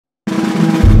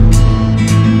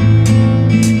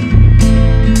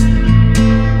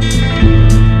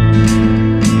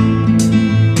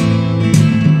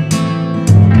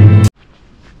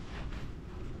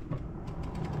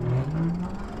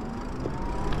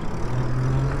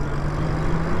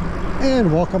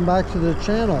And welcome back to the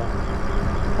channel.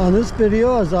 On this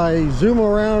video, as I zoom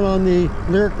around on the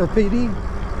Lyric Graffiti,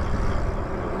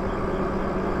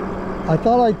 I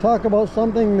thought I'd talk about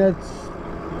something that's,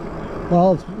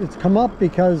 well, it's come up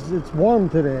because it's warm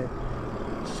today.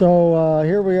 So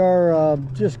here we are,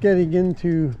 just getting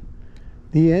into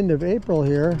the end of April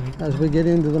here, as we get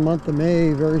into the month of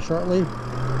May very shortly.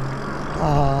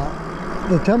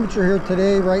 The temperature here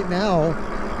today right now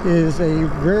is a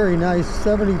very nice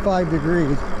 75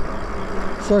 degrees.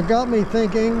 So it got me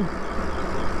thinking,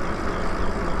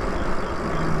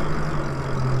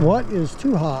 what is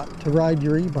too hot to ride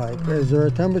your e-bike? Is there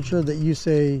a temperature that you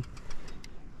say,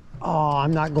 oh,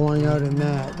 I'm not going out in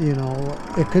that? You know,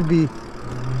 it could be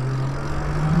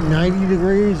 90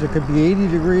 degrees, it could be 80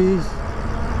 degrees.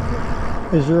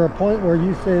 Is there a point where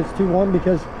you say it's too warm?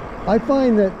 Because I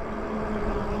find that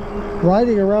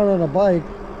riding around on a bike,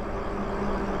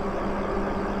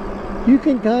 you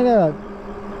can kind of,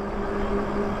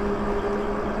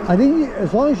 I think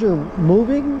as long as you're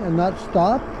moving and not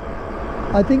stopped,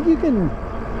 I think you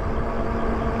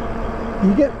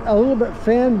get a little bit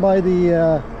fanned by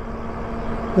the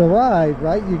ride,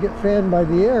 right? You get fanned by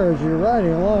the air as you're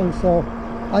riding along. So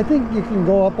I think you can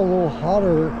go up a little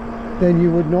hotter than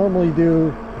you would normally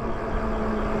do,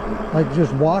 like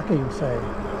just walking, say.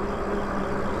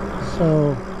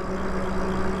 So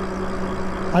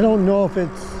I don't know if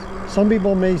it's, some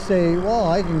people may say, well,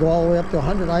 I can go all the way up to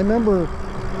 100. I remember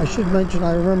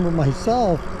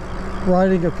myself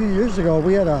riding a few years ago.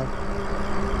 We had a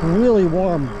really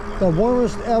warm, the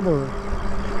warmest ever,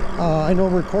 I know,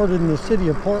 recorded in the city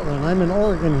of Portland. I'm in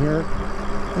Oregon here,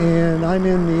 and I'm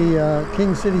in the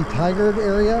King City Tigard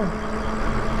area.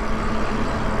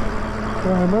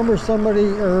 Well, I remember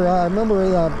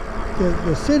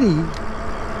the city,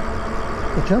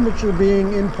 the temperature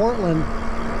being in Portland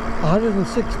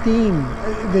 116.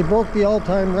 They broke the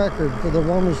all-time record for the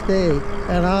warmest day,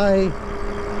 and I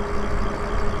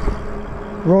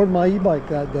rode my e-bike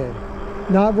that day.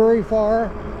 Not very far.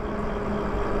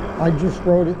 I just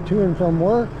rode it to and from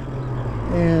work,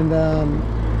 and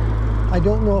I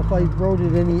don't know if I rode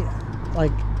it any,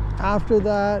 like, after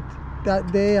that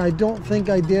day. I don't think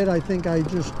I did. I think I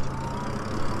just,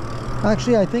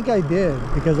 actually I think I did,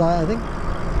 because I think,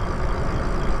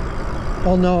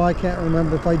 well, no, I can't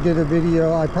remember if I did a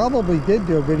video. I probably did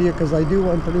do a video, because I do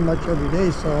one pretty much every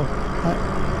day. So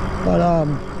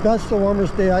that's the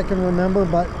warmest day I can remember.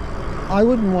 But I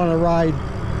wouldn't want to ride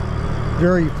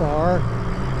very far,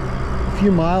 a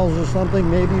few miles or something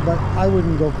maybe, but I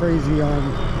wouldn't go crazy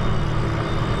on,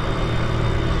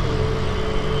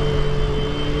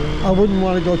 I wouldn't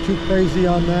want to go too crazy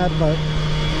on that. But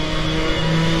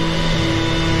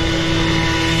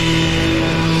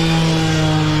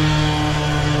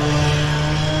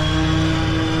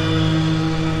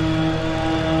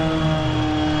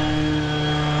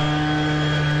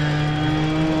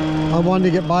I wanted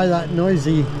to get by that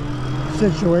noisy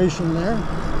situation there.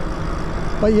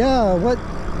 But yeah,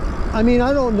 I mean,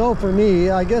 I don't know, for me,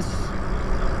 I guess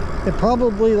it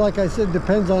probably, like I said,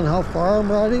 depends on how far I'm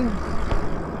riding.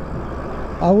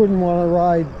 I wouldn't want to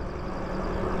ride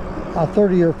a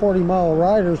 30 or 40 mile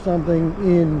ride or something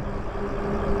in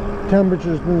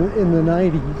temperatures in the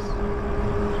 90s.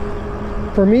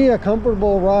 For me, a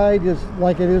comfortable ride is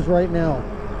like it is right now.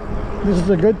 This is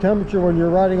a good temperature when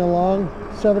you're riding along.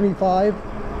 75,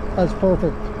 that's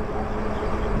perfect.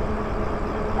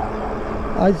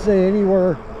 I'd say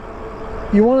anywhere,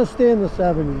 you want to stay in the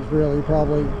 70s, really,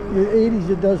 probably. The 80s,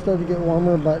 it does start to get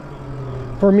warmer, but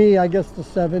for me, I guess the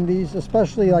 70s,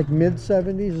 especially like mid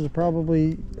 70s, is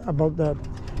probably about the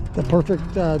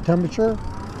perfect temperature.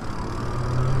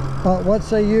 But what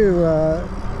say you?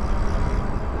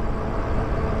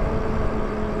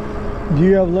 Do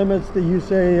you have limits that you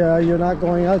say you're not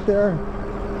going out there?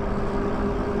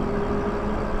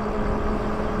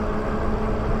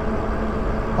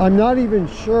 I'm not even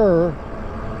sure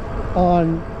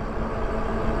on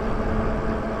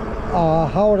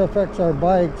how it affects our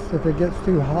bikes if it gets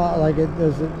too hot. Like, it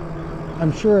does it,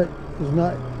 I'm sure it is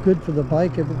not good for the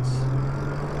bike if it's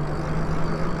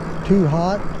too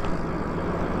hot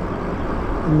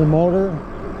in the motor,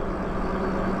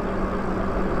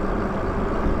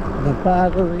 the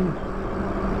battery.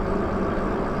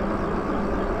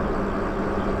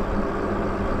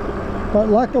 But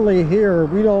luckily here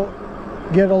we don't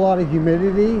get a lot of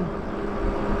humidity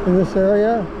in this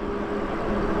area,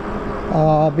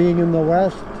 being in the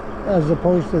west as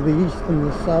opposed to the east and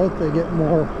the south. They get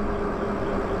more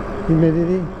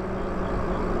humidity.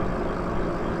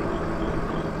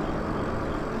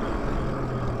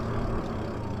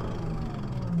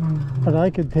 But I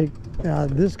could take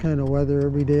this kind of weather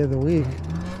every day of the week.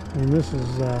 And this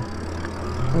is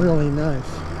really nice.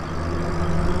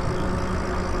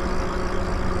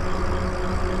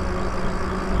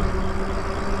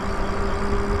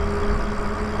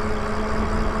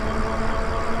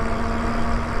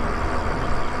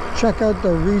 Check out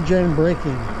the regen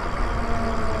braking.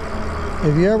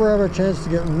 If you ever have a chance to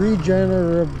get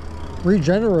regenerative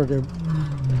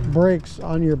brakes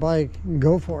on your bike,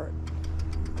 go for it.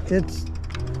 It's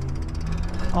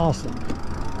awesome.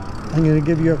 I'm going to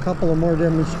give you a couple of more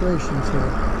demonstrations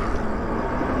here.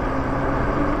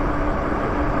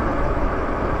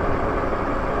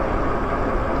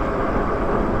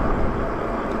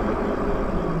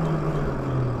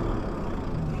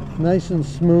 Nice and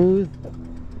smooth.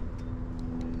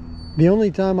 The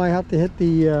only time I have to hit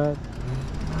the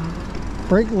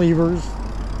brake levers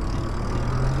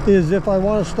is if I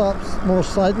want to stop more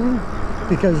sudden,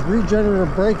 because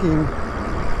regenerative braking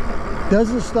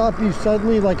doesn't stop you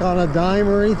suddenly like on a dime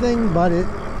or anything, but it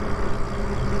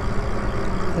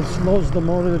slows the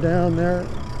motor down there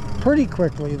pretty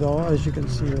quickly though, as you can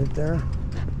see right there.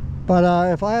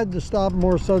 But if I had to stop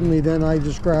more suddenly, then I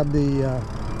just grab the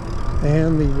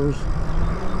hand levers.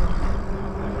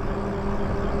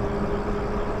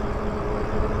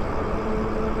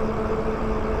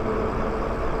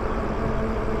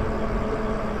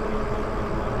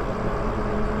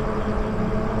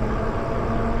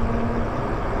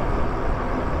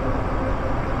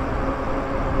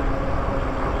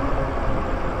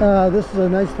 This is a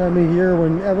nice time of year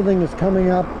when everything is coming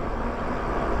up.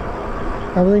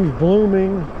 Everything's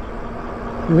blooming.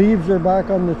 Leaves are back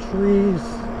on the trees.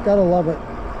 Gotta love it.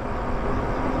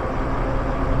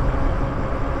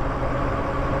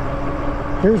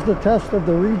 Here's the test of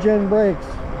the regen brakes.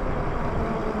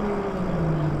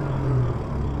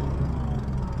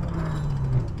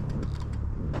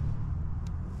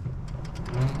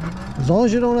 As long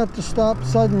as you don't have to stop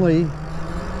suddenly,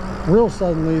 real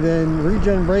suddenly, then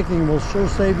regen braking will sure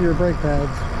save your brake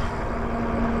pads.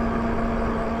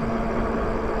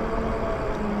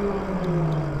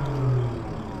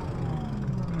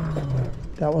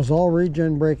 That was all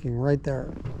regen braking right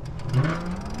there.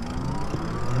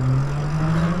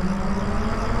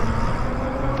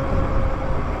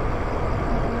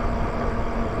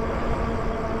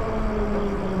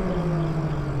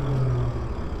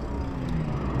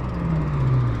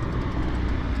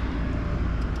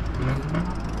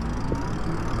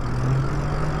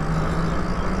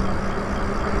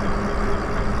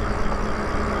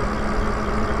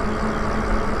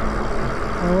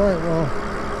 All right, well,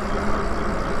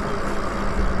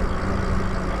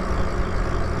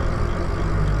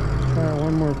 try it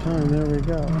one more time. There we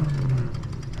go.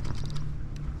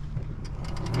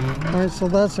 All right, so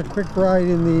that's a quick ride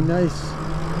in the nice,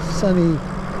 sunny,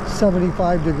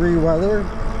 75-degree weather.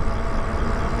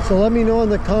 So let me know in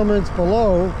the comments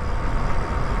below,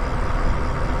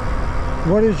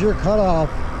 what is your cutoff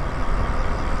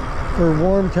for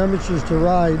warm temperatures to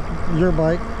ride your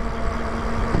bike?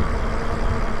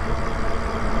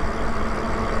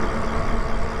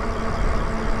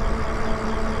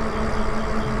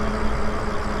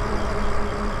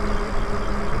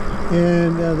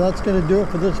 And that's going to do it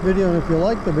for this video. And if you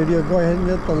like the video, go ahead and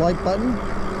hit the like button.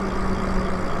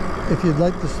 If you'd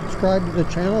like to subscribe to the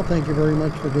channel, thank you very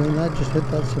much for doing that. Just hit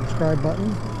that subscribe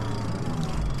button.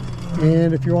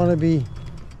 And if you want to be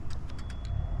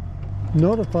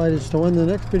notified as to when the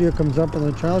next video comes up on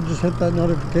the channel, just hit that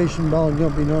notification bell and you'll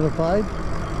be notified.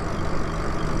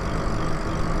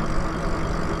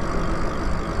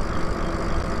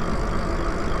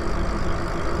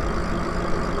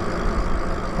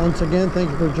 Once again, thank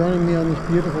you for joining me on this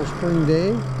beautiful spring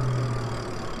day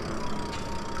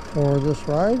for this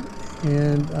ride,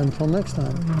 and until next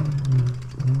time.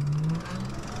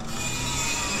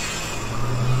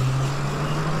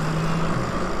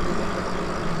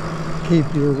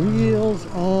 Keep your wheels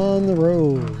on the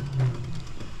road.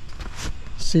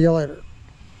 See you later.